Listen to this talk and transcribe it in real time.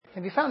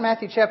Have you found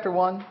Matthew chapter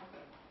 1?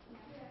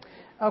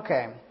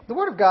 Okay. The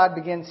Word of God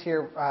begins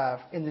here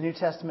in the New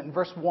Testament in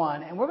verse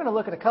 1, and we're going to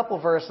look at a couple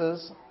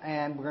verses,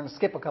 and we're going to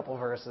skip a couple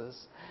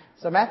verses.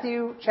 So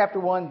Matthew chapter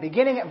 1,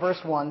 beginning at verse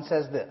 1,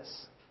 says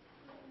this.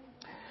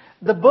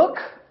 The book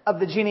of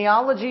the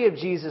genealogy of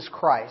Jesus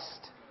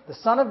Christ, the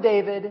son of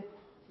David,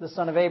 the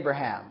son of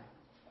Abraham.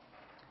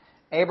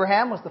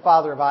 Abraham was the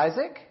father of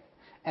Isaac,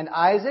 and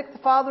Isaac the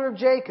father of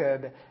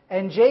Jacob,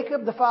 and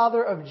Jacob the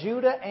father of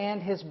Judah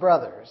and his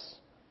brothers.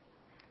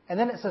 And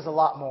then it says a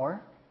lot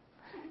more.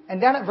 And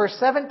down at verse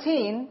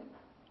 17,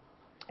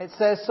 it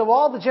says, So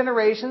all the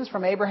generations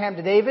from Abraham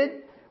to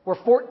David were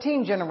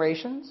 14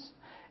 generations.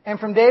 And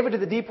from David to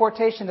the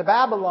deportation to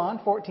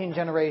Babylon, 14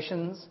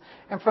 generations.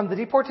 And from the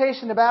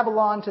deportation to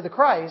Babylon to the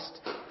Christ,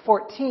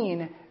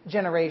 14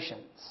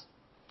 generations.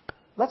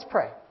 Let's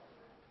pray.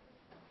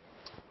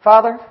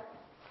 Father,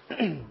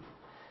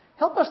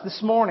 help us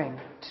this morning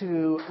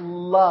to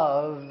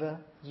love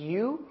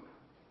you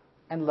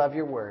and love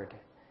your word.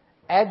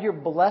 Add your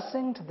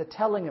blessing to the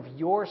telling of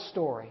your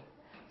story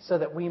so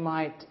that we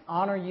might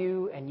honor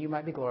you and you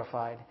might be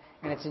glorified.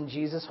 And it's in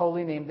Jesus'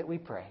 holy name that we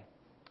pray.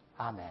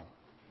 Amen.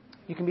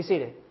 You can be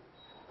seated.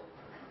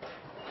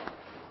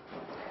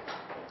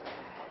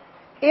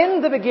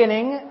 In the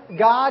beginning,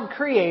 God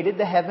created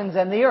the heavens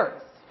and the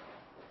earth.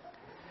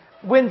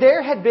 When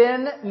there had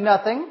been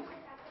nothing,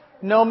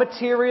 no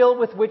material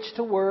with which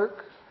to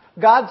work,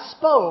 God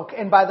spoke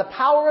and by the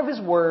power of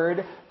His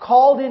word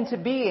called into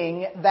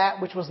being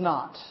that which was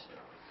not.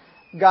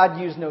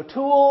 God used no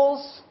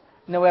tools,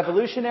 no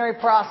evolutionary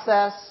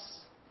process,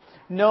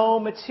 no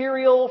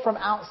material from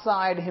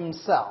outside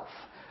Himself.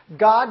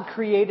 God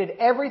created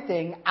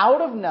everything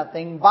out of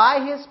nothing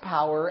by His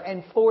power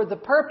and for the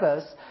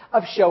purpose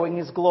of showing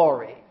His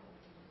glory.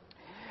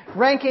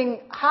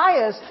 Ranking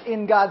highest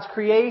in God's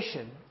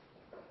creation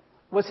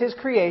was His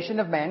creation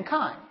of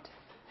mankind.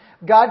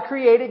 God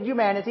created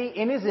humanity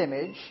in His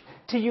image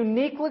to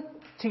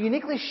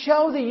uniquely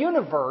show the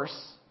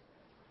universe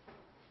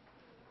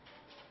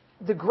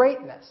the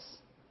greatness,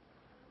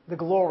 the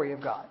glory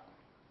of God.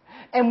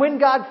 And when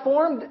God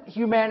formed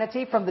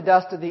humanity from the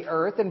dust of the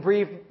earth and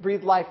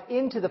breathed life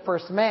into the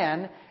first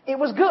man, it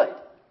was good.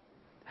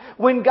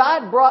 When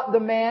God brought the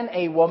man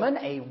a woman,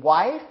 a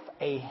wife,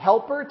 a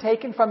helper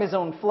taken from His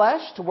own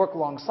flesh to work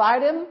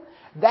alongside Him,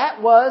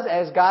 that was,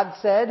 as God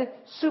said,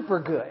 super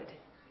good.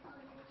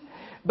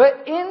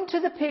 But into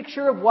the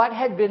picture of what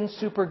had been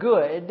super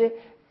good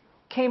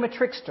came a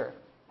trickster,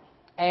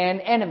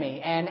 an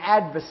enemy, an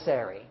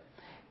adversary.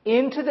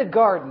 Into the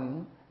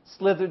garden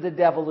slithered the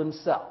devil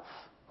himself.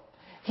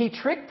 He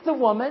tricked the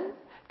woman,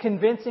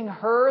 convincing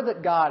her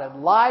that God had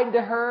lied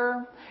to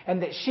her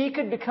and that she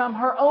could become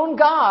her own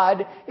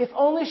God if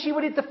only she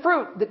would eat the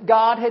fruit that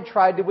God had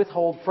tried to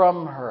withhold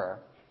from her.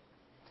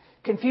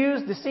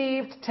 Confused,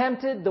 deceived,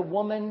 tempted, the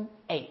woman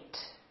ate.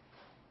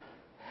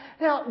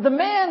 Now, the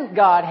man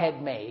God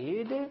had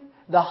made,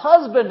 the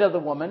husband of the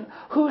woman,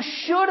 who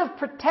should have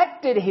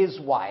protected his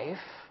wife,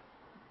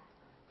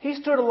 he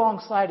stood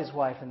alongside his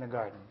wife in the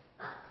garden.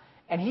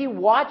 And he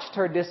watched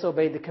her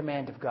disobey the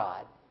command of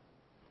God.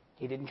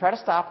 He didn't try to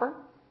stop her.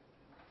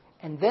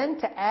 And then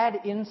to add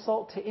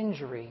insult to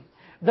injury,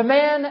 the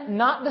man,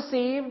 not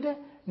deceived,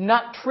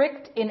 not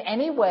tricked in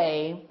any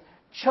way,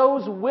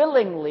 chose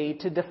willingly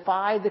to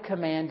defy the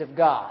command of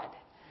God.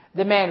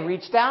 The man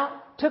reached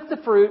out, took the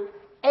fruit,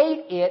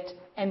 ate it,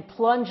 and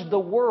plunged the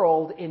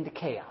world into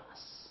chaos.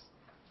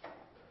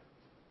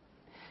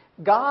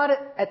 God,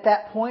 at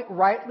that point,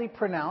 rightly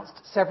pronounced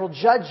several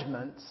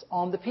judgments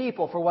on the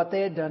people for what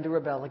they had done to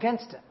rebel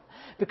against Him.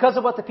 Because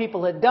of what the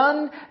people had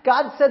done,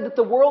 God said that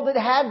the world that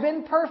had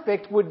been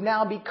perfect would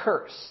now be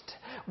cursed.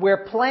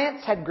 Where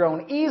plants had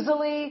grown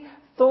easily,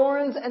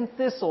 thorns and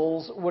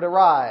thistles would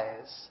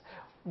arise.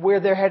 Where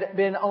there had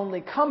been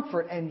only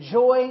comfort and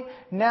joy,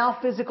 now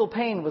physical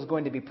pain was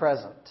going to be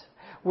present.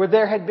 Where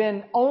there had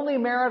been only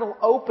marital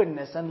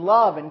openness and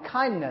love and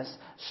kindness,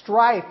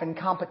 strife and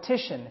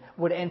competition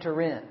would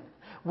enter in.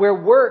 Where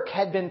work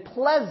had been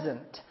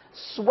pleasant,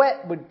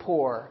 sweat would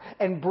pour,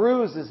 and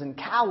bruises and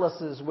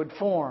calluses would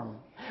form.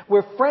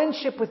 Where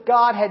friendship with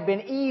God had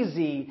been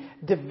easy,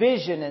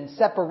 division and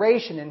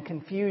separation and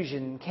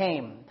confusion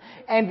came.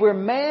 And where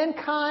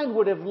mankind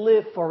would have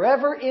lived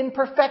forever in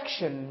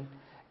perfection,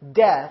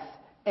 death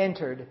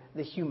entered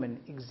the human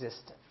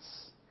existence.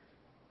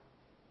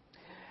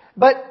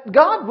 But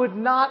God would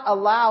not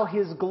allow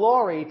His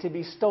glory to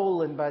be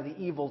stolen by the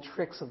evil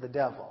tricks of the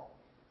devil.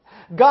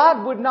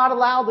 God would not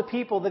allow the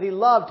people that He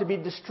loved to be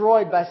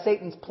destroyed by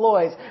Satan's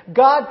ploys.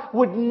 God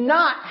would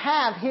not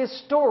have His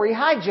story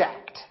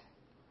hijacked.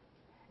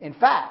 In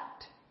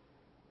fact,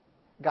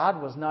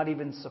 God was not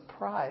even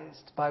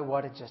surprised by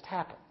what had just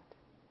happened.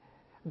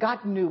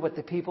 God knew what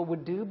the people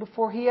would do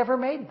before He ever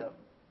made them.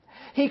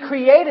 He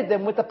created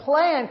them with a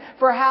plan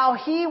for how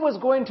He was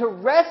going to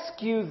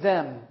rescue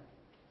them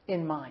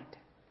in mind.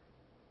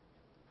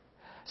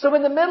 So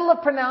in the middle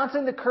of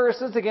pronouncing the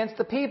curses against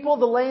the people,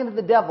 the land, and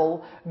the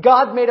devil,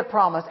 God made a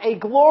promise, a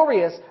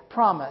glorious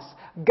promise.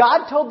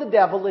 God told the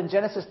devil in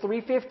Genesis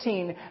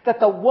 3:15 that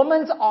the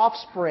woman's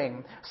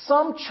offspring,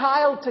 some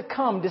child to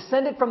come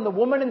descended from the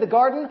woman in the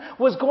garden,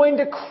 was going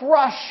to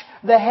crush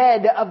the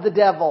head of the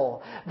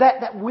devil.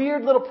 That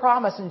weird little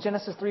promise in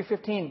Genesis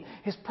 3:15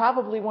 is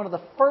probably one of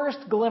the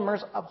first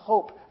glimmers of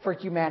hope for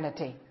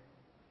humanity.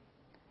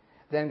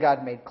 Then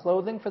God made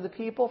clothing for the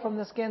people from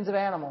the skins of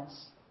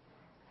animals.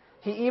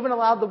 He even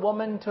allowed the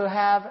woman to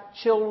have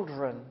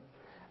children,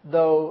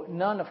 though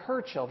none of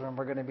her children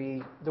were going to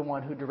be the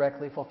one who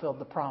directly fulfilled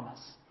the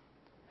promise.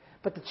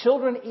 But the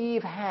children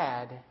Eve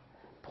had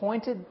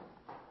pointed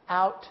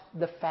out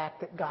the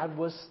fact that God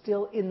was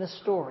still in the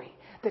story,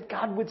 that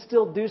God would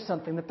still do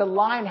something, that the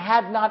line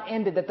had not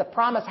ended, that the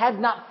promise had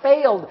not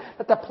failed,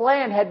 that the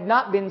plan had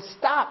not been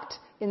stopped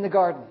in the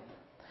garden.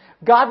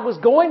 God was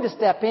going to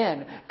step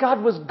in.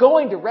 God was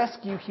going to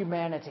rescue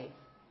humanity.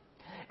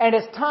 And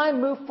as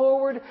time moved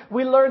forward,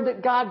 we learned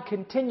that God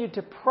continued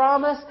to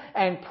promise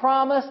and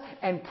promise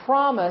and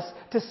promise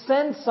to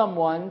send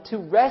someone to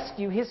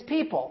rescue His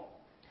people.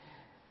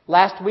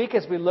 Last week,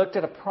 as we looked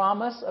at a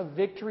promise of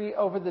victory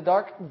over the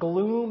dark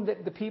gloom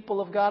that the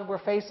people of God were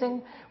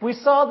facing, we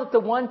saw that the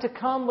one to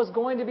come was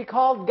going to be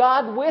called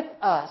God with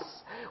us.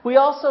 We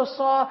also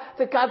saw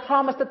that God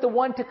promised that the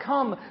one to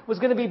come was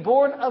going to be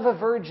born of a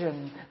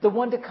virgin. The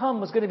one to come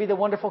was going to be the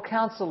wonderful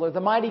Counselor,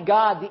 the mighty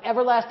God, the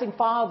everlasting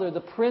Father,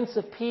 the Prince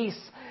of Peace.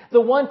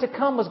 The one to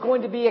come was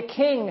going to be a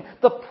king,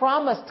 the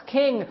promised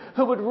king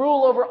who would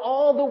rule over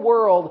all the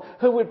world,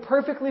 who would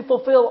perfectly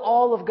fulfill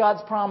all of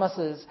God's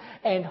promises.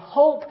 And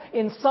hope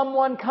in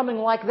someone coming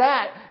like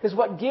that is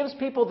what gives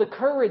people the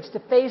courage to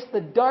face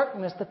the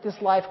darkness that this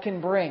life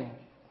can bring.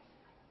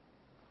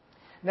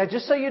 Now,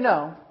 just so you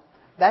know,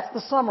 that's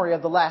the summary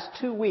of the last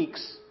 2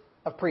 weeks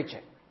of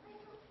preaching.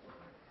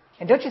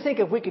 And don't you think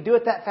if we could do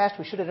it that fast,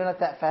 we should have done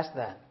it that fast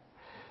then?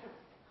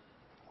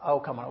 Oh,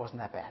 come on, it wasn't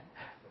that bad.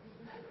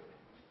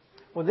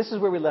 Well, this is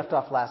where we left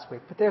off last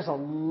week, but there's a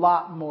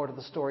lot more to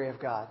the story of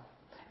God.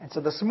 And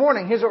so this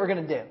morning, here's what we're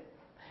going to do.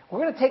 We're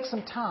going to take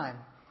some time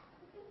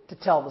to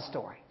tell the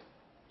story.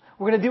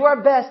 We're going to do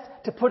our best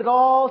to put it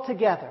all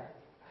together.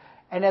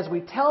 And as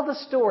we tell the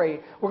story,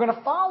 we're going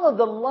to follow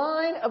the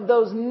line of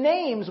those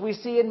names we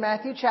see in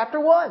Matthew chapter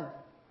 1.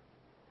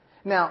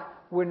 Now,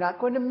 we're not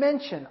going to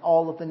mention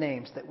all of the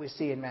names that we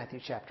see in Matthew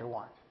chapter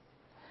 1.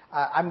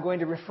 I'm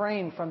going to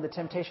refrain from the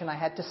temptation I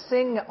had to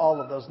sing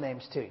all of those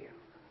names to you.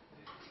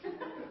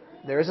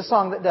 There is a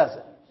song that does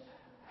it.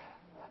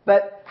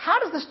 But how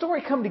does the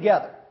story come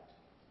together?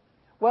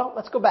 Well,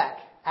 let's go back.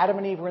 Adam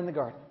and Eve were in the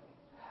garden.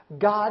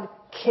 God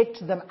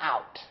kicked them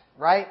out,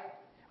 right?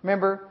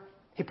 Remember,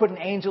 He put an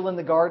angel in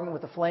the garden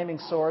with a flaming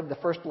sword. The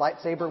first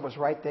lightsaber was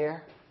right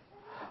there.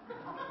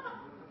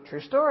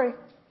 True story.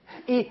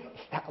 A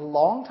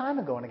long time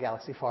ago in a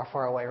galaxy far,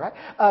 far away, right?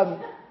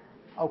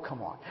 Oh,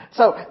 come on.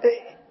 So,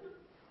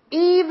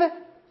 Eve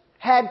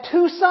had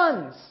 2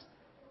 sons.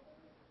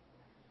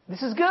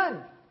 This is good.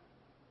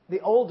 The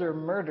older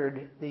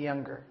murdered the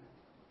younger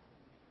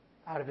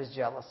out of his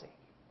jealousy.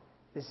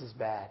 This is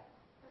bad.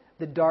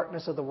 The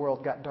darkness of the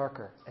world got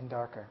darker and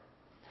darker.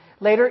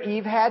 Later,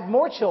 Eve had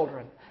more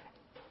children,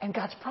 and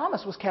God's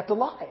promise was kept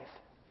alive.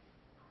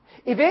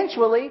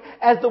 Eventually,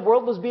 as the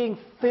world was being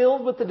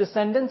filled with the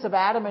descendants of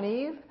Adam and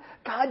Eve,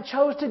 God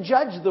chose to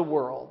judge the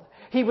world.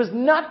 He was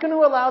not going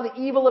to allow the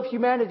evil of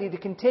humanity to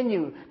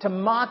continue to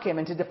mock Him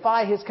and to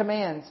defy His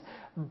commands.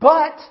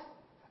 But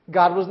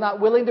God was not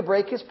willing to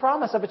break His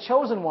promise of a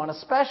chosen one, a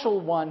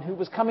special one who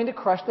was coming to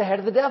crush the head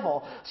of the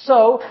devil.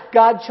 So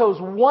God chose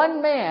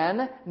one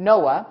man,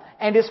 Noah,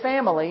 and his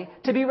family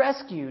to be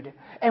rescued.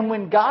 And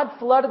when God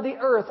flooded the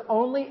earth,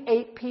 only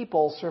 8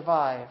 people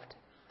survived.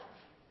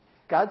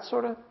 God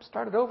sort of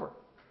started over.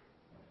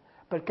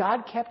 But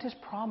God kept His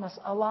promise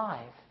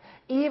alive,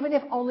 even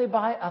if only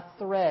by a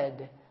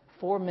thread,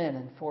 4 men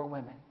and 4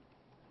 women.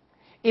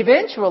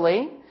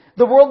 Eventually,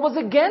 the world was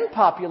again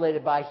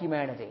populated by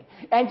humanity.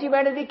 And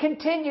humanity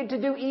continued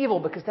to do evil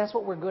because that's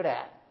what we're good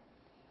at.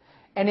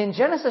 And in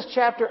Genesis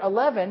chapter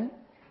 11,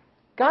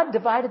 God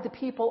divided the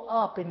people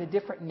up into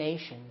different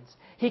nations.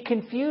 He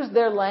confused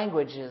their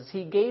languages.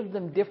 He gave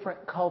them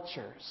different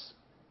cultures.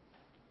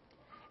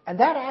 And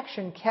that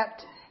action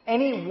kept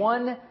any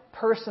one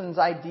person's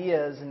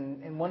ideas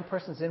and one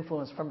person's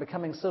influence from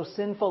becoming so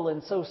sinful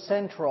and so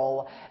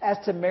central as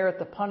to merit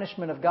the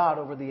punishment of God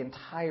over the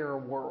entire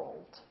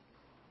world.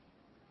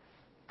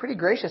 Pretty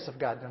gracious of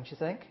God, don't you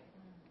think?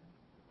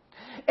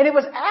 And it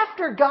was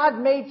after God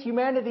made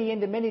humanity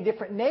into many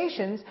different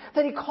nations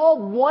that He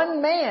called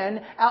one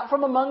man out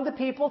from among the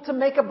people to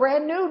make a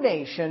brand new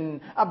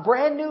nation, a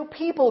brand new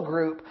people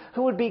group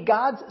who would be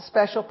God's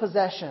special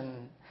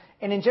possession.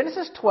 And in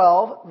Genesis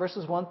 12,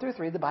 verses 1 through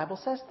 3, the Bible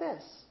says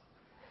this.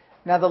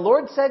 Now the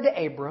Lord said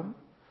to Abram,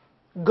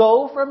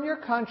 "Go from your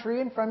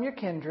country and from your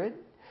kindred,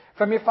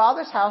 from your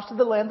father's house to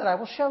the land that I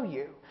will show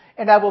you.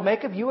 And I will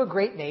make of you a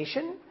great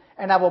nation,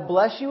 and I will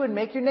bless you and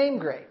make your name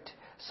great,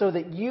 so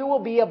that you will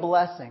be a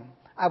blessing.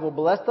 I will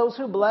bless those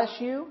who bless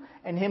you,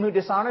 and him who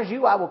dishonors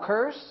you I will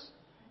curse.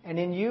 And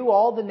in you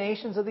all the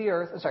nations of the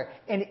earth,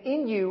 and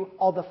in you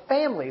all the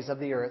families of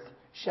the earth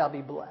shall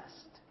be blessed.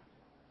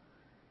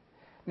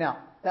 Now,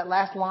 that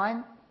last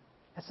line,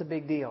 that's a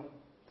big deal.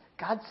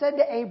 God said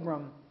to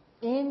Abram,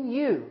 in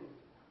you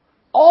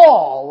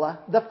all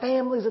the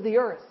families of the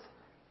earth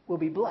will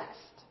be blessed.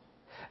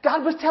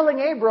 God was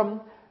telling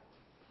Abram,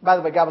 by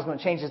the way, God was going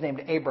to change his name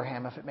to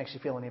Abraham if it makes you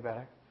feel any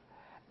better,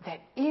 that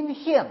in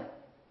him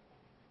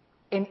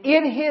and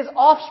in his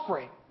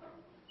offspring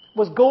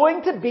was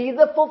going to be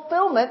the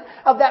fulfillment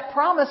of that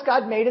promise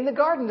God made in the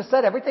garden to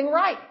set everything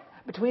right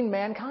between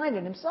mankind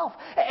and himself.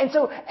 And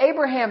so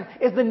Abraham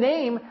is the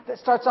name that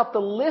starts off the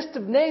list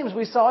of names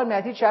we saw in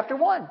Matthew chapter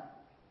 1.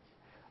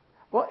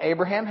 Well,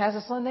 Abraham has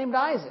a son named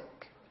Isaac.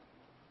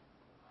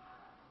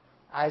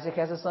 Isaac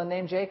has a son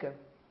named Jacob.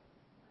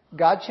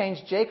 God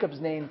changed Jacob's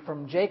name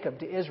from Jacob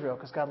to Israel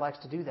because God likes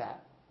to do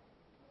that.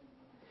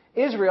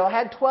 Israel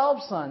had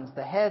 12 sons,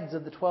 the heads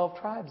of the 12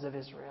 tribes of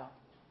Israel.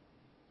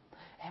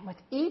 And with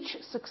each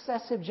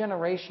successive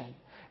generation,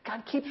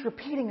 God keeps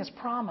repeating His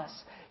promise.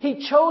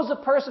 He chose a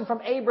person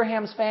from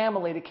Abraham's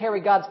family to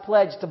carry God's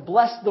pledge to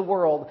bless the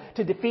world,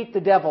 to defeat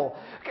the devil.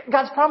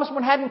 God's promised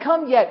one hadn't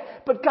come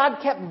yet, but God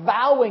kept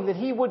vowing that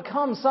He would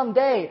come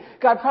someday.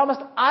 God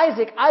promised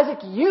Isaac,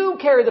 you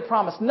carry the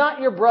promise, not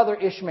your brother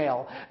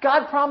Ishmael.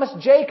 God promised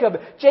Jacob,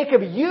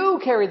 you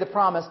carry the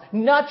promise,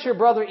 not your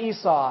brother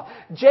Esau.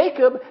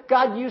 Jacob,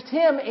 God used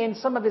him in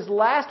some of His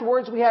last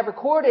words we have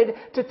recorded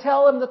to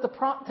tell him that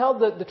tell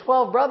the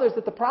 12 brothers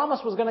that the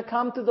promise was going to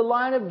come through the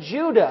line of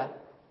Judah,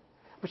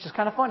 which is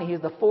kind of funny.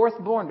 He's the fourth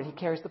born, but he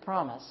carries the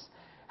promise.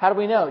 How do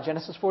we know?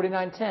 Genesis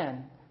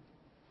 49:10.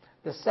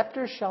 The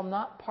scepter shall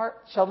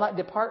not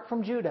depart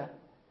from Judah,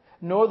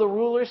 nor the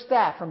ruler's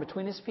staff from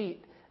between his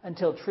feet,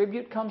 until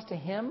tribute comes to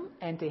him,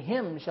 and to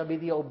him shall be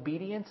the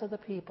obedience of the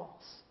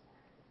peoples.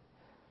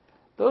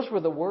 Those were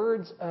the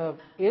words of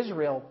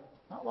Israel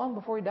not long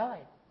before he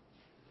died.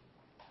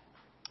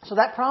 So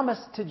that promise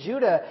to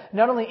Judah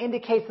not only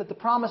indicates that the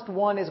promised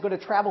one is going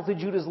to travel through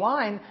Judah's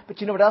line,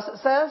 but you know what else it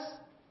says?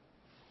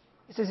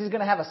 It says he's going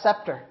to have a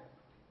scepter.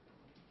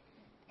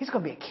 He's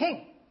going to be a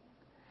king.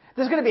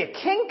 There's going to be a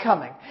king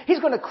coming. He's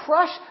going to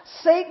crush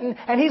Satan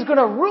and he's going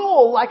to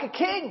rule like a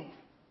king.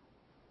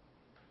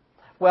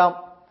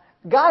 Well,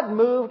 God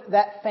moved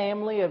that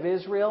family of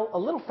Israel, a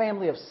little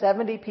family of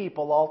 70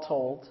 people all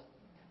told,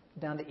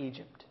 down to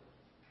Egypt.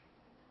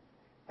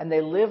 And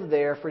they lived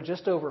there for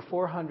just over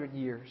 400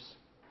 years.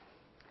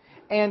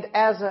 And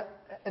as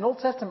an Old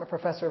Testament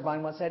professor of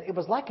mine once said, it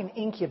was like an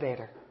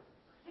incubator.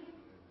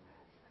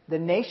 The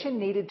nation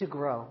needed to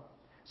grow.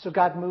 So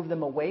God moved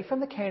them away from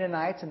the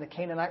Canaanites and the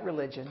Canaanite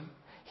religion.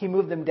 He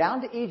moved them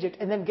down to Egypt.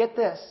 And then get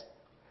this.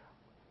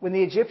 When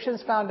the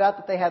Egyptians found out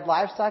that they had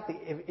livestock,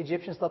 the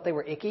Egyptians thought they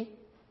were icky.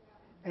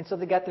 And so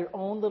they got their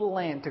own little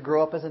land to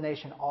grow up as a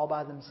nation all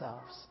by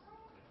themselves.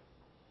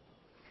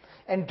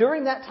 And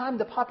during that time,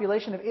 the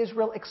population of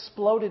Israel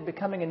exploded,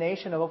 becoming a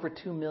nation of over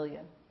 2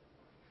 million.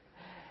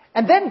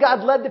 And then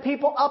God led the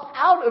people up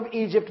out of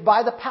Egypt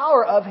by the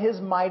power of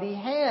His mighty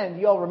hand.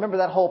 You all remember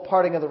that whole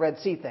parting of the Red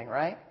Sea thing,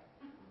 right?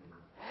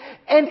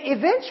 And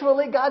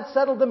eventually God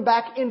settled them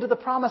back into the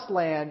promised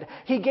land.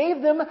 He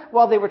gave them,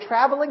 while they were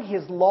traveling,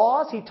 His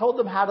laws. He told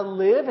them how to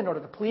live in order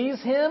to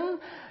please Him.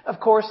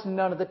 Of course,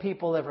 none of the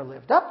people ever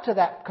lived up to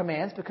that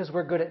commands because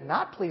we're good at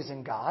not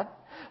pleasing God.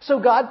 So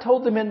God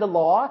told them in the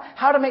law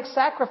how to make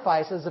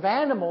sacrifices of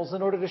animals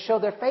in order to show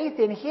their faith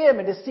in Him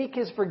and to seek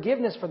His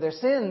forgiveness for their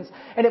sins.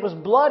 And it was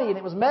bloody and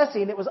it was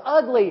messy and it was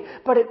ugly,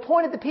 but it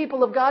pointed the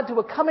people of God to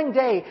a coming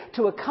day,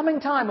 to a coming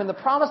time when the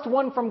promised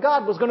one from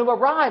God was going to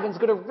arrive and was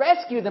going to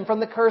rescue them from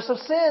the curse of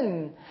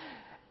sin.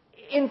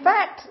 In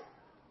fact,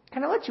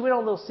 can I let you in on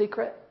a little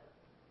secret?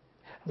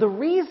 The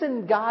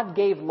reason God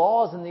gave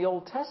laws in the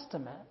Old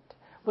Testament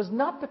was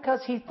not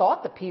because He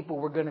thought the people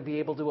were going to be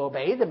able to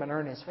obey them and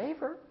earn His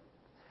favor.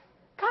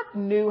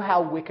 God knew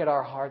how wicked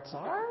our hearts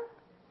are.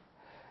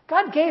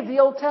 God gave the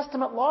Old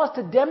Testament laws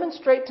to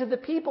demonstrate to the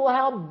people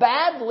how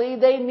badly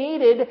they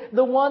needed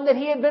the one that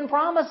He had been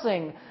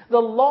promising. The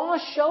law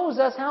shows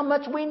us how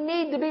much we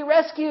need to be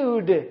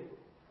rescued.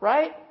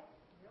 Right?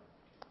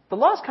 The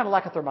law is kind of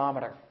like a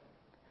thermometer.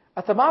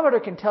 A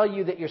thermometer can tell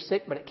you that you're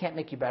sick, but it can't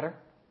make you better.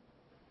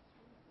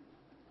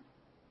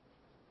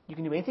 You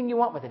can do anything you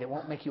want with it. It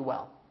won't make you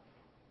well.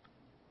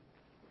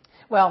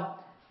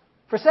 Well,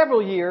 for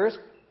several years,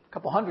 a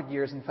couple hundred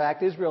years, in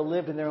fact, Israel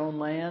lived in their own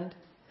land.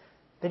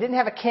 They didn't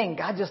have a king.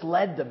 God just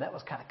led them. That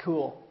was kind of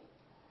cool.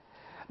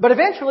 But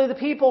eventually the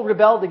people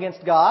rebelled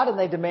against God and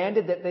they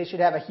demanded that they should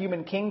have a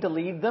human king to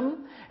lead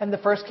them. And the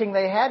first king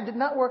they had did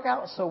not work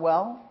out so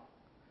well.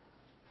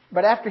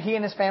 But after he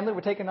and his family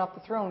were taken off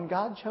the throne,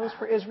 God chose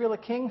for Israel a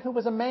king who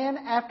was a man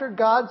after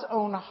God's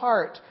own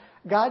heart.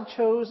 God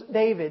chose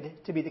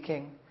David to be the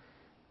king.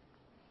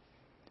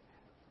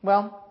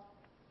 Well,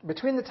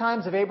 between the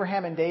times of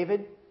Abraham and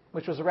David,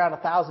 which was around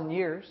 1,000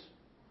 years,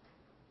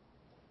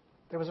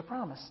 there was a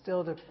promise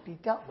still to be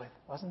dealt with,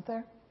 wasn't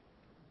there?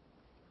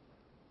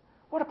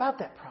 What about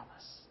that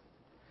promise?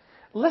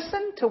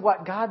 Listen to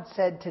what God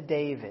said to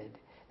David.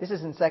 This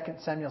is in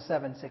 2 Samuel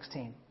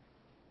 7:16.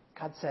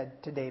 God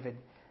said to David,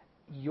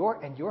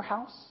 your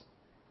house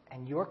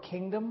and your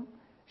kingdom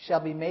shall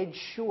be made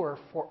sure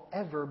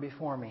forever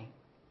before me.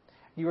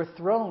 Your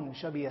throne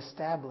shall be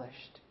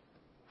established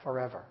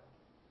forever.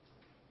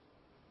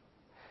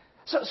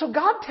 So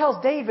God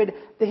tells David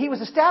that he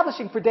was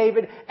establishing for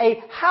David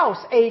a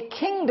house, a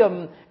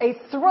kingdom, a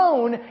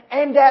throne,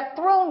 and that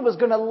throne was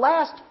going to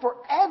last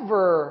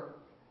forever.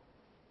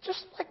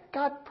 Just like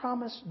God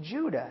promised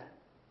Judah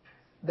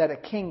that a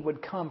king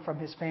would come from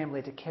his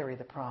family to carry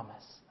the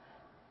promise.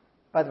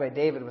 By the way,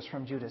 David was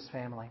from Judah's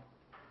family.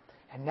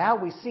 And now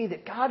we see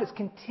that God is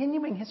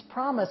continuing His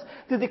promise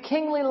through the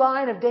kingly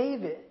line of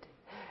David.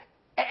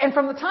 And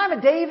from the time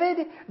of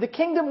David, the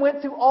kingdom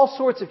went through all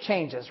sorts of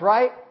changes,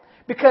 right?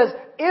 Because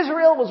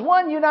Israel was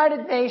one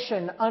united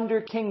nation under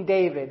King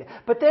David.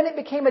 But then it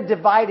became a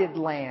divided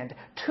land.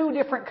 Two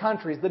different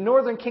countries. The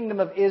northern kingdom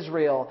of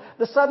Israel.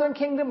 The southern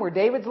kingdom, where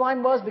David's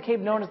line was,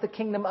 became known as the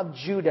kingdom of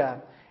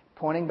Judah.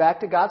 Pointing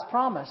back to God's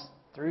promise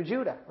through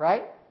Judah,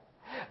 right?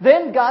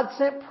 Then God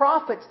sent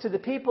prophets to the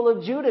people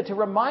of Judah to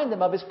remind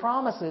them of His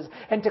promises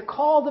and to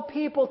call the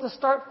people to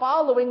start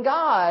following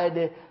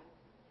God.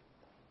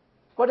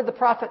 What did the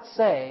prophets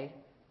say?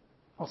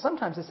 Well,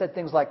 sometimes they said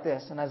things like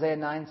this in Isaiah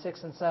 9,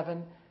 6, and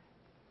 7.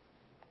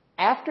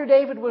 After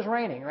David was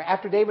reigning, or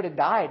after David had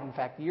died, in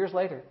fact, years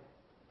later,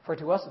 for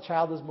to us a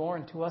child is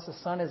born, to us a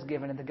son is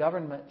given, and the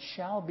government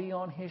shall be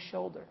on His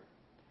shoulder.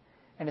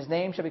 And His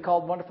name shall be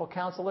called Wonderful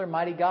Counselor,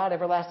 Mighty God,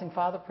 Everlasting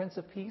Father, Prince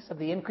of Peace. Of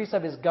the increase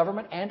of His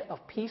government and of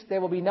peace there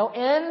will be no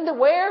end.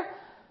 Where?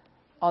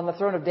 On the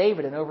throne of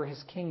David and over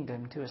His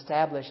kingdom, to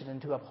establish it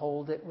and to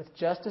uphold it with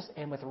justice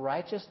and with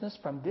righteousness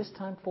from this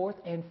time forth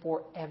and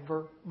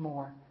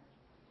forevermore.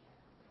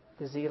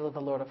 The zeal of the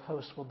Lord of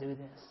hosts will do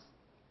this.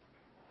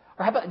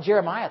 Or how about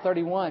Jeremiah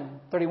 31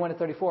 to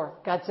 34?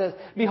 God says,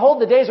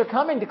 Behold, the days are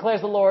coming,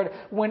 declares the Lord,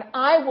 when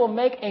I will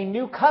make a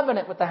new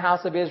covenant with the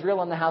house of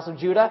Israel and the house of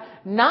Judah,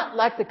 not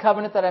like the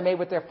covenant that I made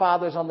with their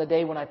fathers on the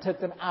day when I took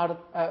them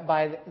out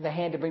by the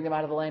hand to bring them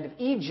out of the land of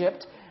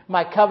Egypt,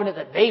 my covenant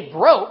that they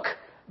broke,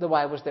 though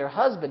I was their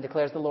husband,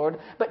 declares the Lord.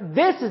 But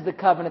this is the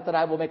covenant that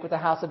I will make with the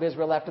house of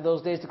Israel after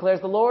those days,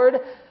 declares the Lord.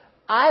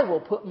 I will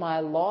put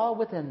my law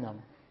within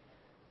them,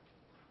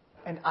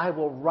 and I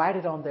will write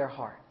it on their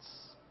hearts.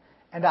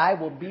 And I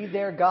will be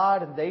their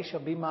God, and they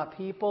shall be my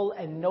people.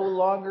 And no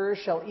longer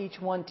shall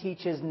each one teach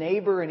his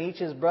neighbor and each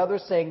his brother,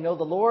 saying, Know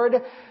the Lord.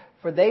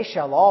 For they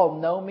shall all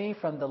know me,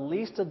 from the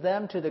least of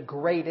them to the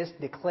greatest,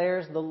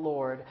 declares the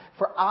Lord.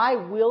 For I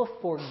will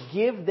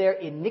forgive their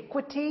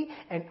iniquity,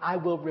 and I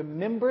will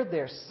remember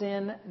their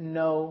sin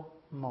no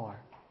more.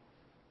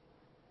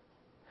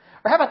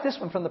 Or how about this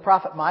one from the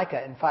prophet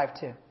Micah in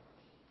 5:2?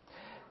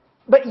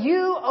 But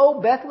you,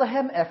 O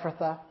Bethlehem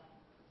Ephrathah,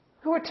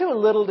 who are too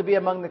little to be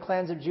among the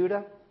clans of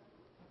Judah,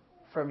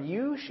 from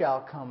you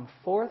shall come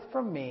forth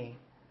from me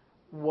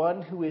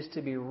one who is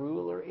to be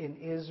ruler in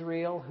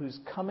Israel, whose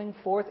coming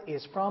forth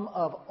is from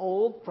of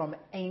old, from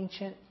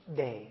ancient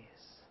days.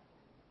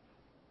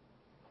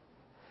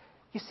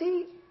 You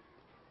see,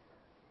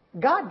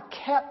 God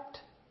kept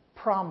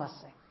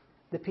promising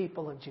the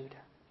people of Judah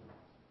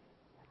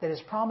that His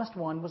promised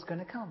one was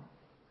going to come.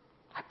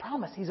 I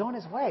promise He's on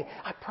His way.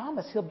 I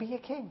promise He'll be a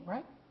king,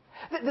 right?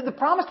 The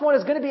promised one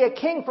is going to be a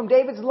king from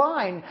David's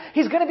line.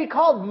 He's going to be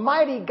called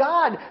Mighty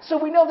God. So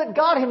we know that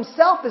God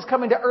Himself is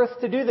coming to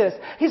earth to do this.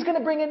 He's going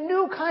to bring a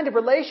new kind of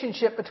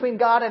relationship between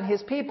God and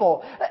His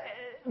people.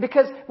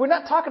 Because we're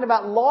not talking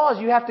about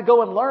laws you have to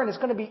go and learn. It's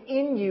going to be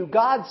in you.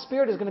 God's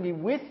Spirit is going to be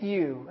with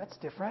you. That's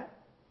different.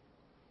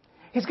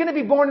 He's going to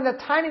be born in a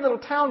tiny little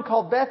town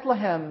called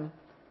Bethlehem.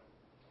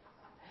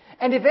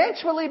 And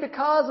eventually,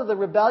 because of the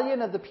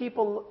rebellion of the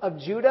people of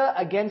Judah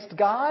against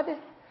God,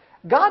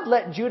 God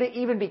let Judah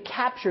even be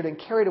captured and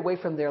carried away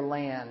from their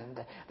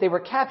land. They were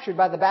captured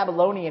by the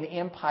Babylonian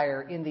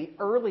Empire in the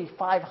early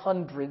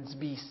 500s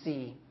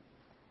BC.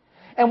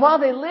 And while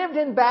they lived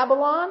in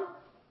Babylon,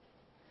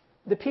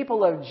 the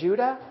people of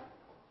Judah,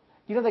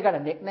 you know they got a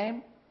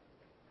nickname?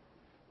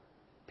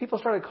 People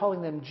started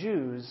calling them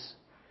Jews,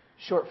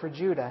 short for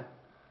Judah.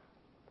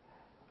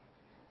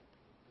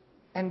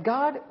 And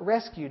God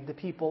rescued the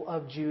people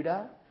of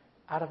Judah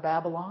out of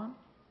Babylon.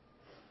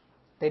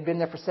 They'd been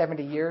there for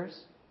 70 years.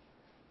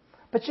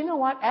 But you know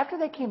what? After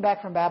they came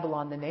back from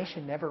Babylon, the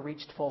nation never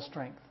reached full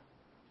strength.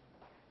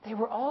 They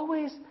were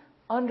always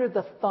under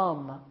the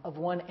thumb of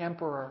one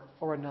emperor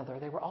or another.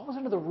 They were always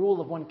under the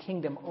rule of one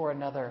kingdom or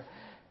another.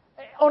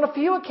 On a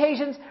few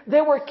occasions,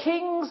 there were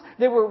kings,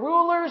 there were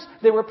rulers,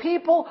 there were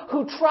people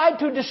who tried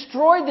to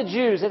destroy the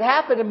Jews. It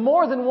happened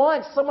more than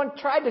once. Someone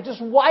tried to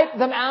just wipe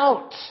them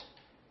out.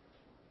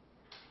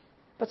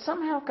 But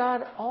somehow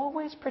God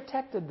always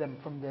protected them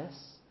from this.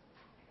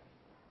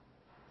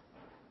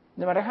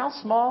 No matter how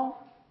small,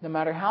 no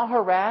matter how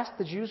harassed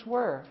the Jews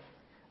were,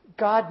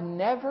 God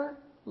never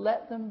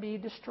let them be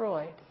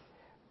destroyed.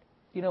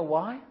 You know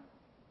why?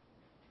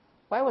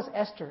 Why was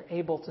Esther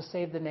able to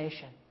save the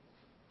nation?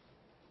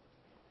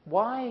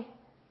 Why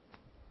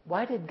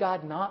why did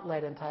God not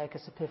let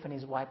Antiochus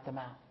Epiphanes wipe them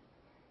out?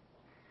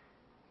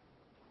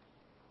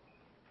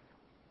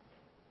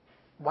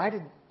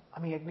 It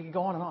could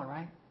go on and on,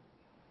 right?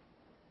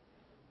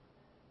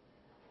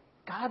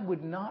 God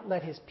would not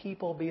let his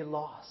people be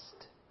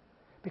lost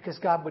because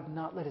God would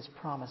not let his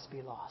promise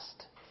be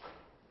lost.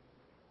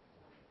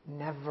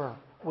 Never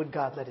would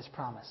God let his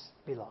promise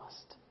be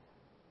lost.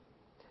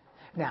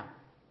 Now,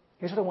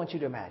 here's what I want you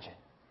to imagine.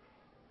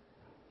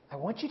 I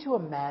want you to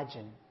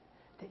imagine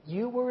that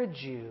you were a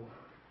Jew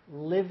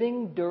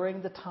living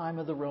during the time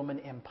of the Roman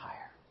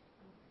Empire.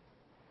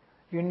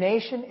 Your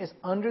nation is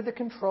under the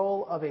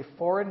control of a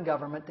foreign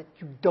government that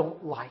you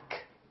don't like.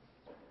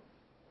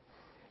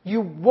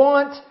 You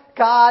want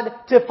God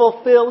to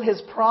fulfill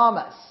his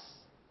promise.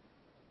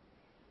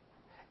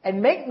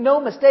 And make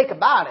no mistake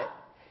about it,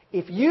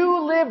 if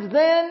you lived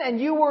then and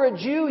you were a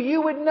Jew,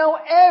 you would know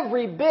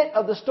every bit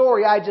of the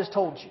story I just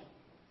told you.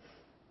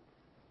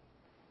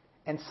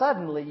 And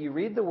suddenly you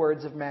read the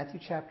words of Matthew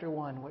chapter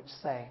 1, which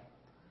say,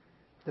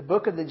 the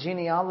book of the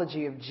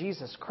genealogy of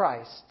Jesus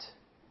Christ,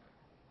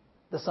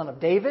 the son of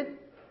David,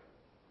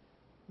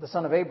 the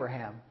son of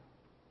Abraham.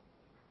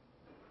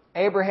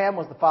 Abraham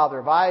was the father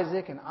of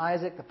Isaac, and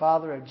Isaac the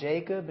father of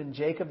Jacob, and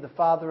Jacob the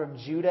father of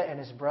Judah and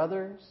his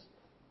brothers.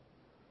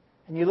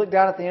 And you look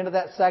down at the end of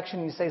that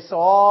section and you say, so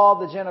all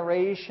the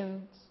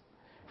generations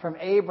from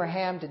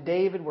Abraham to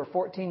David were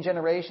 14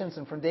 generations,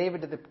 and from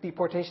David to the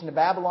deportation to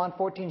Babylon,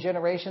 14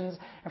 generations,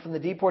 and from the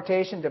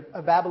deportation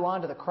of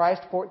Babylon to the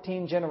Christ,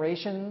 14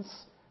 generations.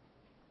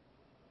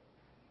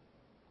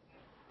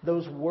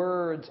 Those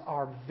words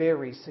are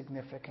very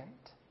significant.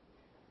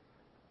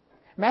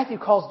 Matthew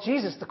calls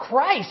Jesus the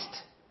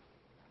Christ.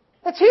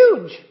 That's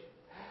huge.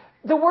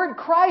 The word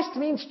Christ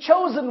means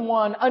chosen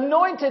one,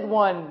 anointed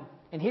one.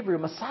 In Hebrew,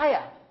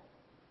 Messiah.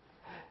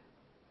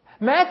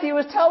 Matthew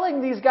is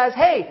telling these guys,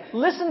 hey,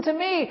 listen to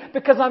me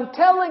because I'm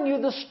telling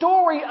you the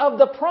story of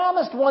the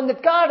promised one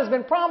that God has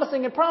been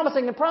promising and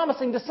promising and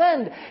promising to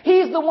send.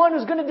 He's the one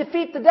who's going to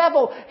defeat the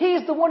devil.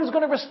 He's the one who's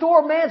going to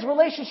restore man's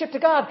relationship to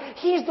God.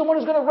 He's the one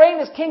who's going to reign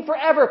as king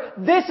forever.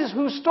 This is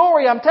whose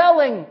story I'm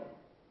telling.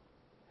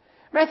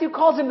 Matthew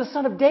calls him the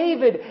son of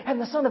David and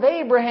the son of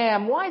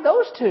Abraham. Why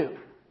those two?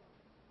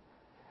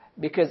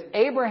 Because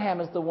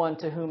Abraham is the one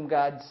to whom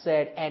God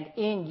said, and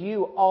in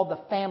you all the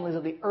families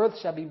of the earth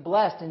shall be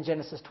blessed in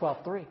Genesis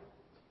 12:3.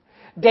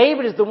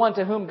 David is the one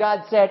to whom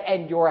God said,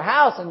 and your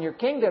house and your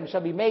kingdom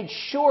shall be made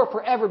sure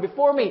forever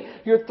before me.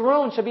 Your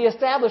throne shall be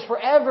established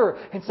forever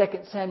in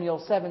 2 Samuel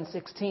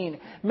 7:16.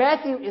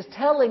 Matthew is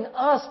telling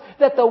us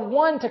that the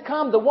one to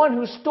come, the one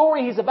whose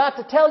story he's about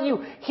to tell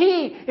you,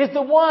 he is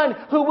the one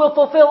who will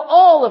fulfill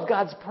all of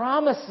God's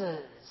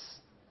promises.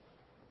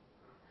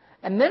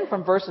 And then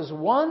from verses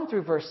 1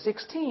 through verse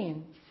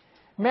 16,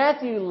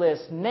 Matthew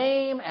lists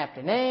name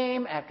after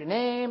name after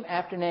name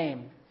after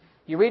name.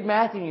 You read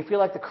Matthew and you feel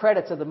like the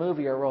credits of the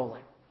movie are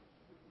rolling.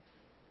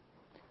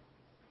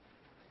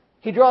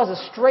 He draws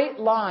a straight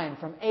line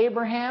from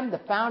Abraham, the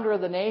founder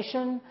of the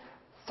nation,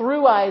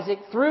 through Isaac,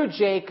 through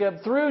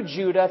Jacob, through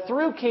Judah,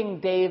 through King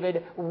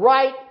David,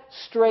 right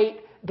straight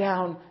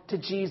down to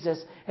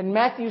Jesus. And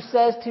Matthew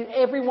says to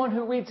everyone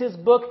who reads his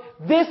book,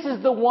 this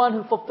is the one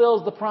who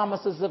fulfills the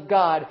promises of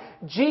God.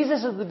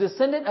 Jesus is the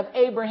descendant of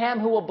Abraham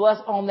who will bless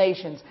all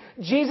nations.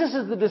 Jesus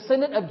is the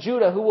descendant of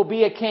Judah who will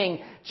be a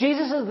king.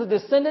 Jesus is the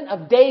descendant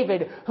of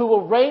David who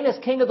will reign as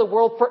king of the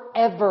world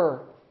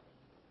forever.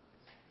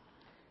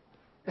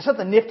 There's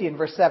something nifty in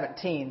verse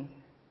 17.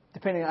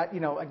 Depending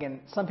on, again,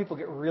 some people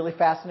get really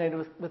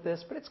fascinated with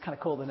this, but it's kind of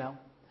cool to know.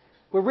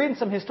 We're reading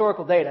some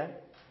historical data.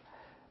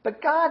 But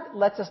God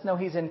lets us know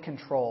He's in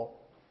control.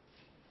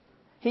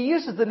 He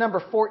uses the number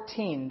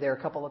 14 there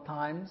a couple of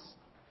times.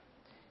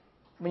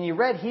 When you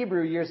read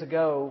Hebrew years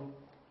ago,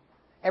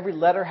 every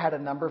letter had a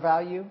number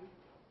value.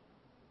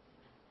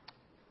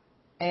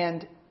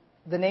 And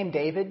the name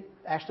David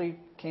actually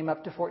came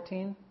up to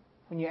 14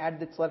 when you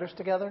added its letters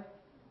together.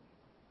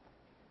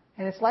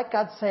 And it's like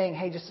God saying,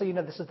 hey, just so you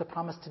know, this is the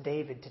promise to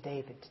David, to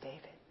David, to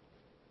David.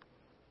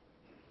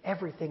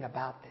 Everything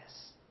about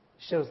this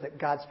shows that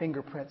God's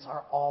fingerprints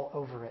are all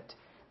over it.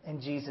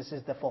 And Jesus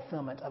is the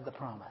fulfillment of the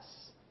promise.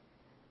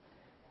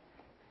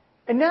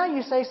 And now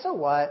you say, so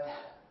what?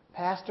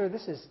 Pastor,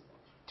 this is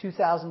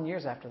 2,000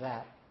 years after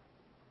that.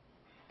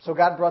 So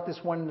God brought this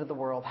one into the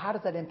world. How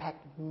does that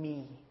impact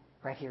me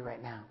right here,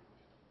 right now?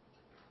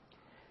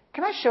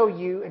 Can I show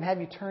you and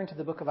have you turn to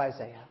the book of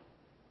Isaiah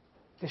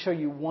to show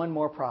you one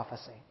more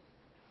prophecy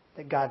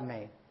that God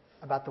made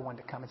about the one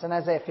to come? It's in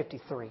Isaiah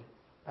 53,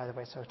 by the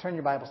way. So turn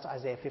your Bibles to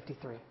Isaiah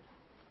 53.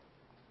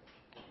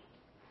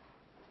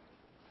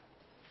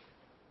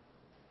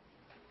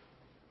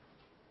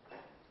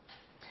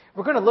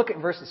 We're going to look at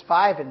verses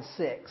 5 and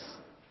 6.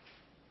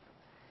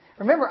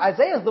 Remember,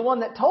 Isaiah is the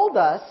one that told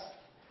us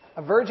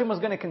a virgin was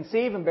going to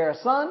conceive and bear a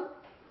son.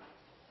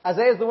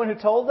 Isaiah is the one who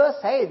told us,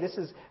 hey, this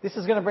is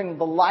going to bring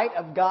the light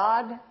of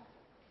God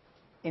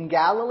in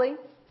Galilee,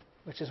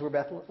 which is where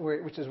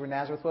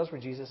Nazareth was,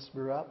 where Jesus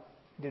grew up,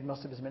 did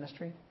most of his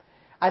ministry.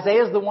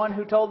 Isaiah is the one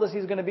who told us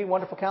he's going to be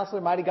Wonderful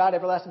Counselor, Mighty God,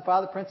 Everlasting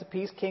Father, Prince of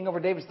Peace, King over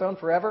David's throne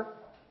forever.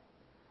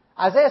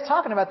 Isaiah's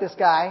talking about this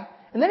guy.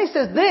 And then he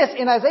says this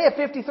in Isaiah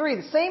 53.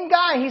 The same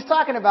guy he's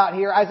talking about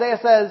here. Isaiah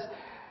says,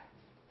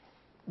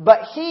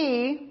 but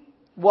he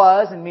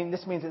was, and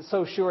this means it's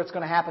so sure it's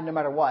going to happen no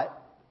matter what.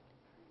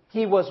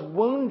 He was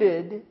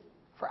wounded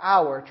for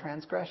our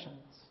transgressions.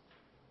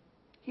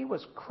 He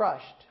was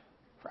crushed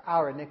for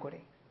our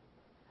iniquity.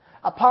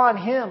 Upon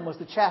him was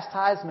the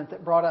chastisement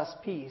that brought us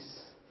peace.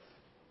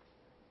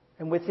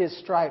 And with his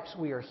stripes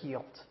we are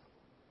healed.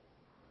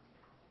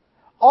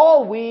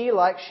 All we,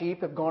 like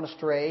sheep, have gone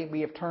astray.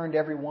 We have turned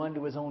every one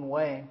to his own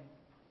way.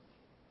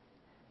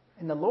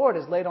 And the Lord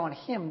has laid on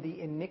him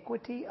the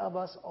iniquity of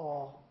us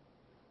all.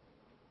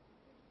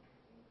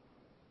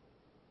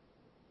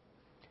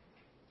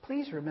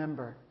 Please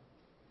remember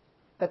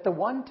that the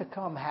one to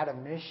come had a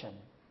mission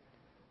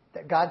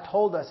that God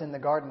told us in the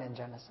garden in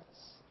Genesis.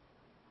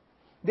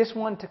 This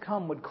one to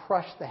come would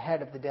crush the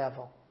head of the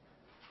devil.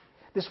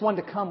 This one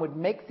to come would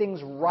make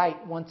things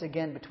right once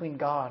again between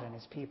God and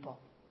his people.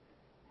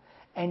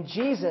 And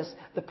Jesus,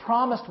 the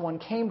promised one,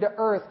 came to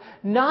earth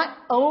not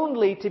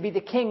only to be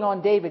the king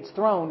on David's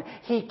throne.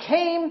 He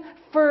came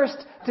first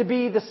to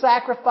be the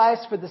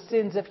sacrifice for the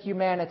sins of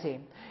humanity.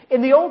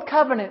 In the Old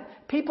Covenant,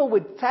 people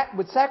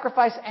would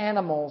sacrifice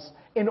animals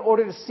in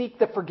order to seek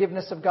the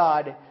forgiveness of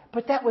God.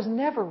 But that was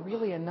never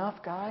really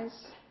enough, guys.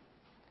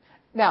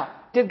 Now,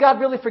 did God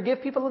really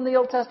forgive people in the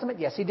Old Testament?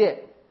 Yes, He did.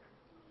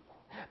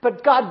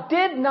 But God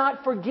did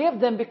not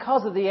forgive them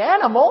because of the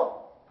animal.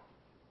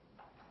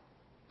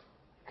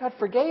 God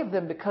forgave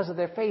them because of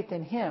their faith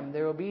in Him,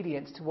 their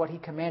obedience to what He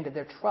commanded,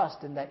 their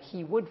trust in that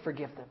He would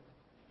forgive them.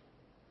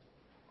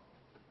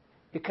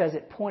 Because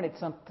it pointed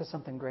to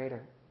something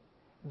greater.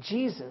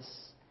 Jesus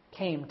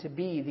came to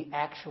be the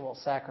actual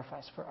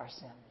sacrifice for our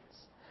sins,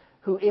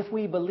 who, if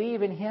we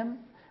believe in Him,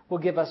 will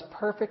give us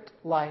perfect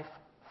life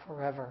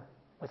forever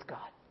with God.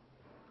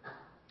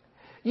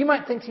 You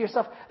might think to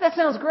yourself, that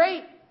sounds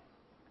great,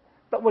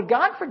 but would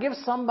God forgive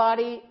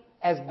somebody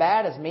as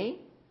bad as me?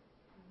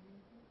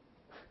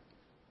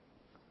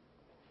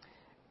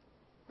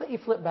 Let you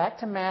flip back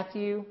to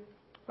Matthew.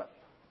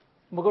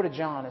 We'll go to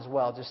John as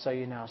well, just so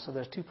you know. So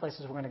there's two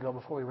places we're going to go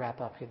before we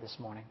wrap up here this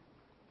morning.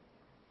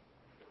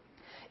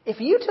 If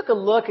you took a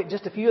look at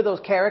just a few of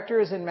those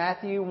characters in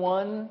Matthew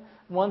 1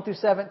 through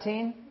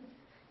 17,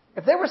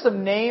 if there were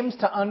some names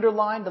to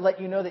underline to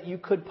let you know that you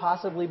could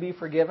possibly be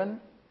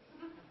forgiven,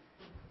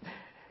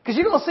 because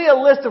you're going to see a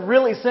list of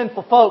really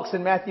sinful folks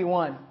in Matthew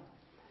 1.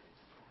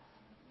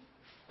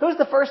 Who's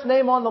the first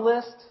name on the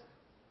list?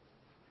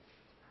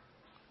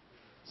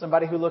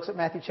 Somebody who looks at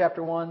Matthew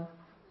chapter 1.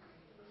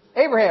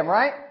 Abraham,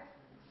 right?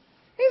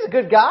 He's a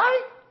good guy.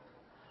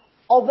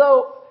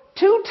 Although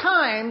 2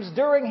 times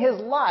during his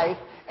life,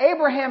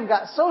 Abraham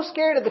got so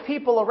scared of the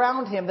people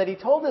around him that he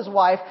told his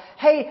wife,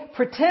 hey,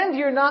 pretend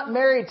you're not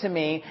married to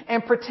me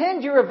and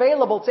pretend you're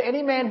available to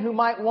any man who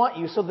might want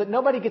you so that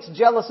nobody gets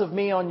jealous of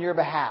me on your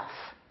behalf.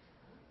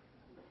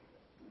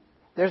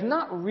 There's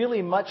not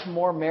really much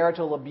more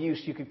marital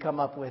abuse you could come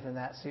up with in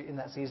that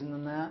season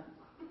than that.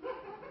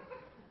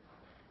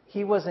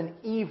 He was an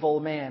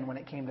evil man when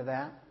it came to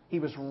that. He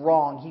was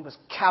wrong. He was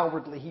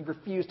cowardly. He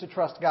refused to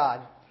trust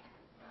God.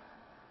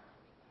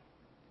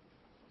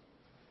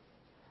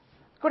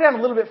 Go down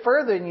a little bit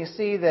further and you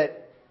see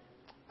that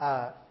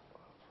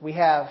we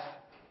have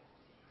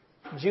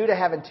Judah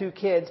having 2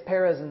 kids,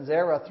 Perez and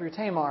Zerah, through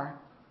Tamar.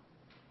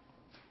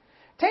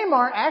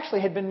 Tamar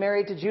actually had been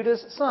married to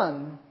Judah's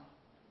son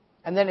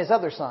and then his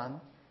other son.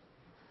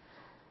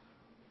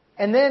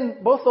 And then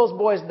both those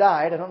boys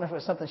died. I don't know if it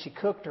was something she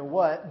cooked or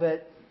what,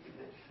 but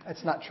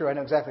it's not true. I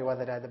know exactly why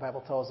they died. The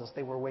Bible tells us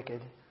they were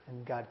wicked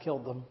and God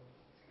killed them.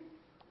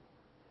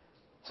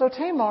 So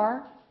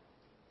Tamar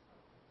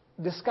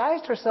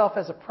disguised herself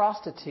as a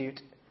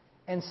prostitute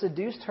and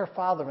seduced her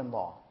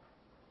father-in-law.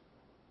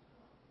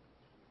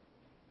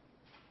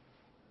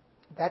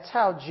 That's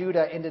how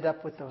Judah ended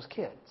up with those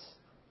kids.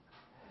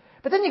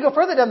 But then you go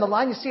further down the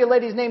line, you see a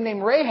lady's name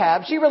named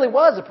Rahab. She really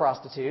was a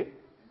prostitute.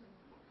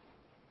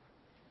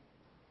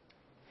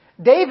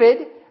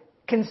 David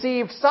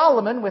conceived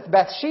Solomon with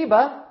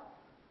Bathsheba.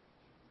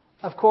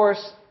 Of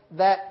course,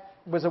 that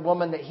was a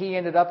woman that he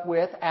ended up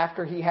with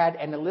after he had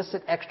an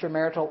illicit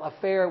extramarital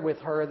affair with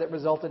her that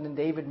resulted in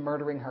David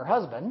murdering her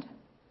husband.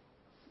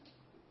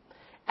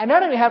 And I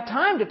don't even have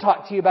time to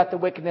talk to you about the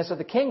wickedness of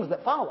the kings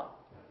that follow.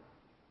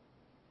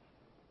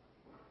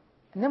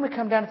 And then we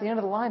come down at the end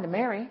of the line to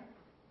Mary,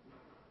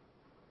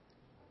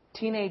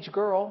 teenage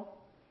girl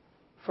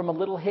from a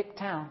little hick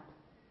town.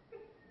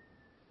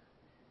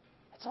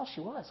 That's all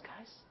she was,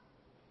 guys.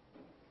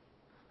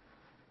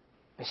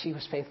 But she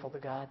was faithful to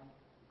God.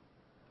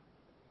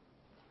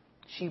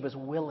 She was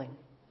willing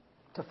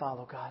to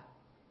follow God.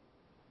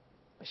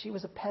 But she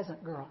was a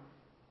peasant girl.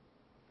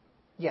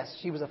 Yes,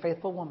 she was a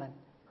faithful woman,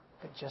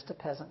 but just a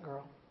peasant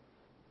girl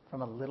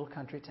from a little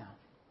country town.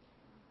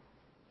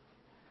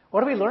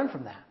 What do we learn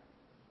from that?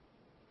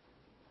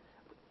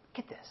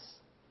 Get this.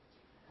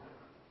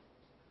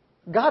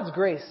 God's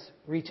grace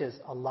reaches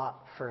a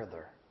lot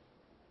further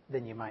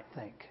than you might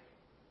think.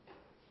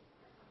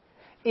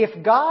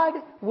 If God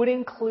would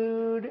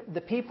include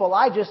the people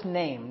I just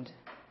named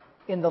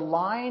in the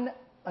line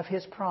of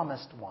His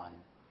promised one,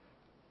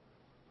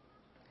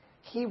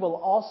 He will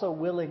also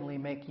willingly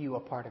make you a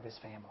part of His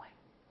family.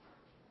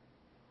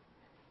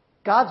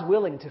 God's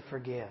willing to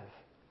forgive.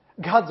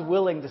 God's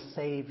willing to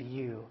save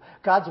you.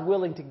 God's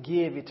willing to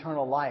give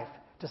eternal life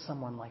to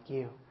someone like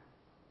you.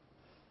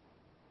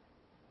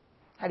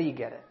 How do you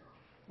get it?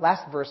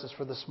 Last verses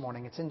for this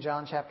morning. It's in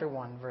John chapter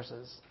 1,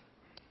 verses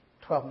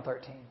 12 and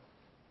 13.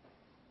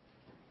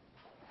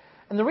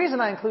 And the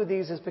reason I include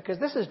these is because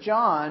this is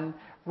John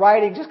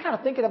writing, just kind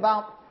of thinking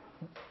about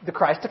the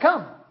Christ to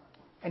come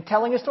and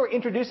telling his story,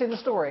 introducing the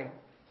story.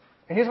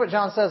 And here's what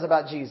John says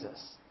about Jesus.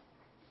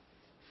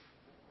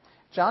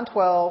 John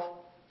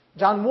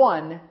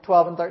 1,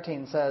 12 and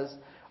 13 says,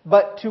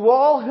 "But to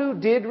all who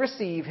did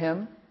receive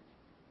Him,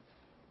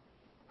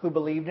 who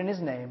believed in His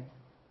name,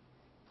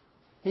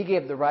 He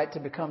gave the right to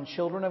become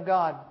children of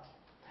God,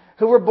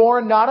 who were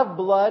born not of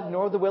blood,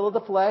 nor the will of the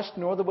flesh,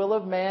 nor the will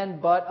of man,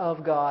 but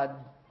of God."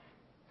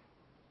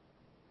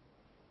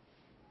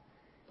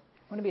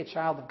 Want to be a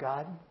child of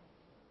God?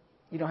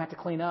 You don't have to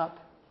clean up.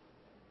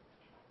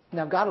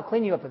 Now, God will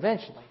clean you up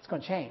eventually. It's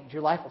going to change.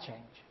 Your life will change.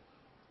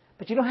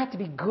 But you don't have to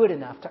be good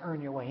enough to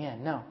earn your way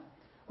in. No.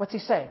 What's He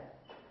say?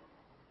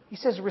 He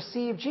says,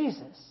 receive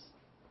Jesus.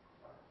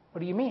 What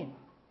do you mean?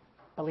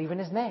 Believe in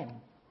His name.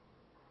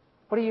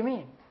 What do you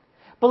mean?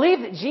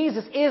 Believe that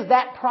Jesus is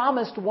that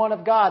promised one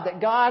of God,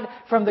 that God,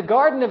 from the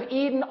Garden of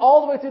Eden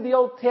all the way through the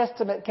Old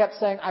Testament, kept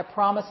saying, I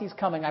promise He's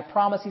coming, I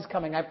promise He's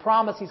coming, I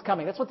promise He's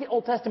coming. That's what the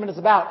Old Testament is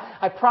about.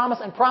 I promise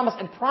and promise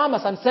and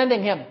promise I'm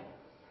sending Him.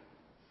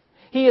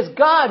 He is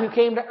God who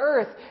came to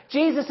earth.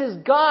 Jesus is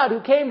God who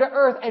came to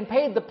earth and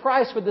paid the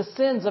price for the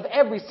sins of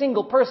every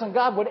single person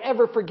God would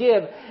ever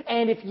forgive.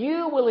 And if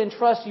you will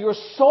entrust your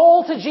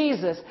soul to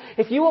Jesus,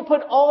 if you will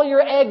put all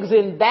your eggs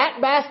in that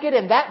basket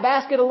and that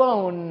basket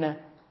alone,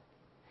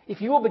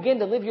 if you will begin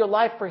to live your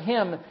life for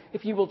Him,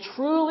 if you will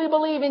truly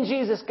believe in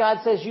Jesus, God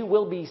says you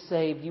will be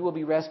saved, you will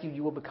be rescued,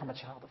 you will become a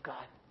child of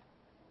God.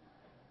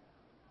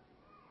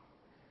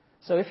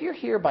 So if you're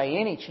here by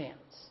any chance,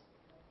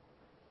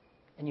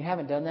 and you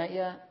haven't done that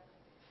yet,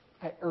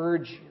 I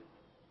urge you,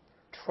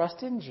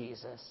 trust in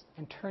Jesus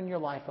and turn your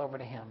life over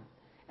to Him,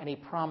 and He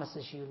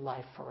promises you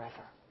life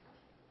forever.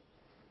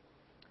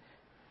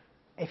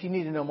 If you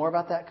need to know more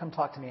about that, come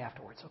talk to me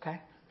afterwards, okay?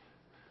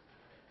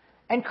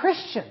 And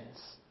Christians,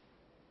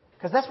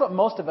 because that's what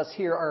most of us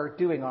here are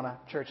doing on a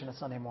church and a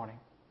Sunday morning.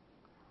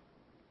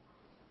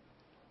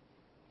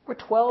 We're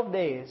 12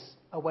 days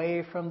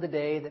away from the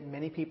day that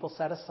many people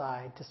set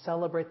aside to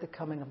celebrate the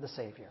coming of the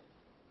Savior.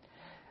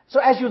 So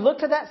as you look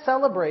to that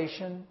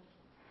celebration,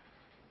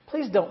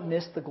 please don't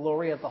miss the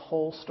glory of the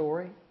whole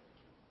story.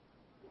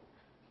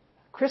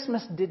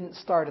 Christmas didn't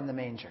start in the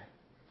manger.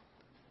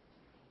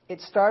 It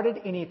started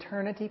in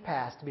eternity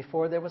past,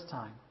 before there was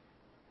time.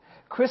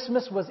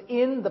 Christmas was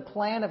in the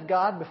plan of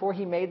God before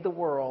He made the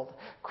world.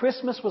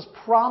 Christmas was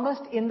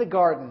promised in the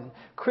garden.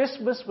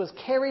 Christmas was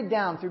carried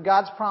down through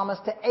God's promise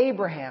to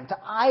Abraham, to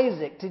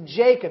Isaac, to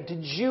Jacob,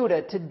 to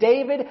Judah, to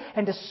David,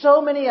 and to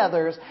so many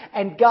others.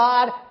 And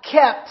God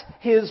kept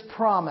His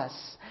promise.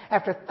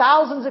 After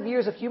thousands of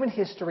years of human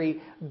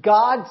history,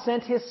 God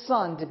sent His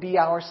Son to be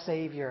our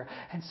Savior.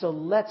 And so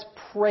let's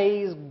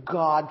praise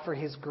God for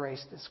His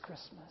grace this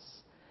Christmas.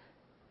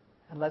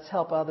 And let's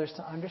help others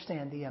to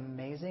understand the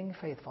amazing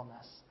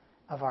faithfulness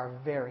of our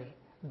very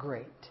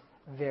great,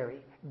 very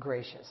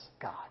gracious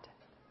God.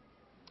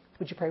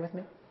 Would you pray with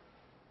me?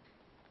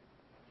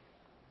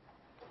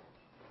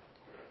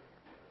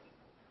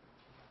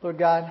 Lord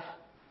God,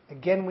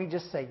 again we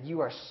just say, You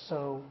are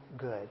so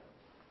good.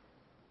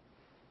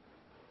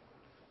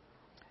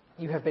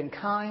 You have been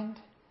kind,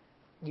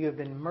 You have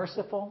been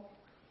merciful,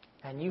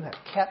 and You have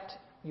kept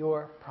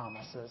Your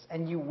promises,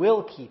 and You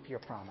will keep Your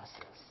promises.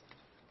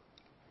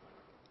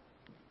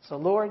 So,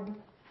 Lord,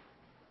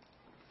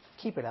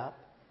 keep it up.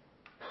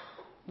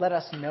 Let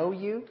us know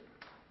You.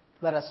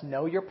 Let us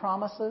know Your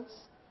promises.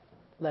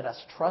 Let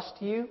us trust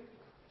You.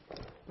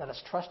 Let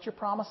us trust Your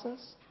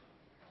promises.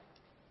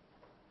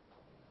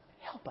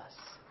 Help us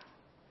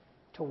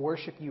to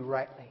worship You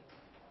rightly.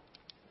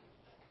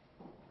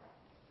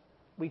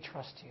 We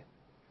trust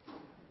You.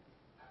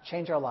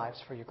 Change our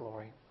lives for Your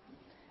glory.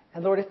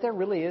 And Lord, if there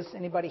really is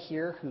anybody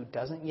here who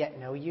doesn't yet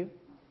know You,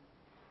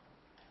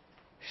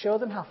 show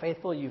them how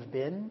faithful You've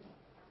been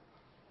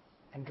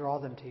and draw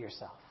them to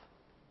Yourself.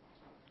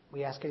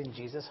 We ask it in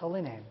Jesus'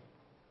 holy name.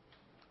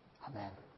 Amen.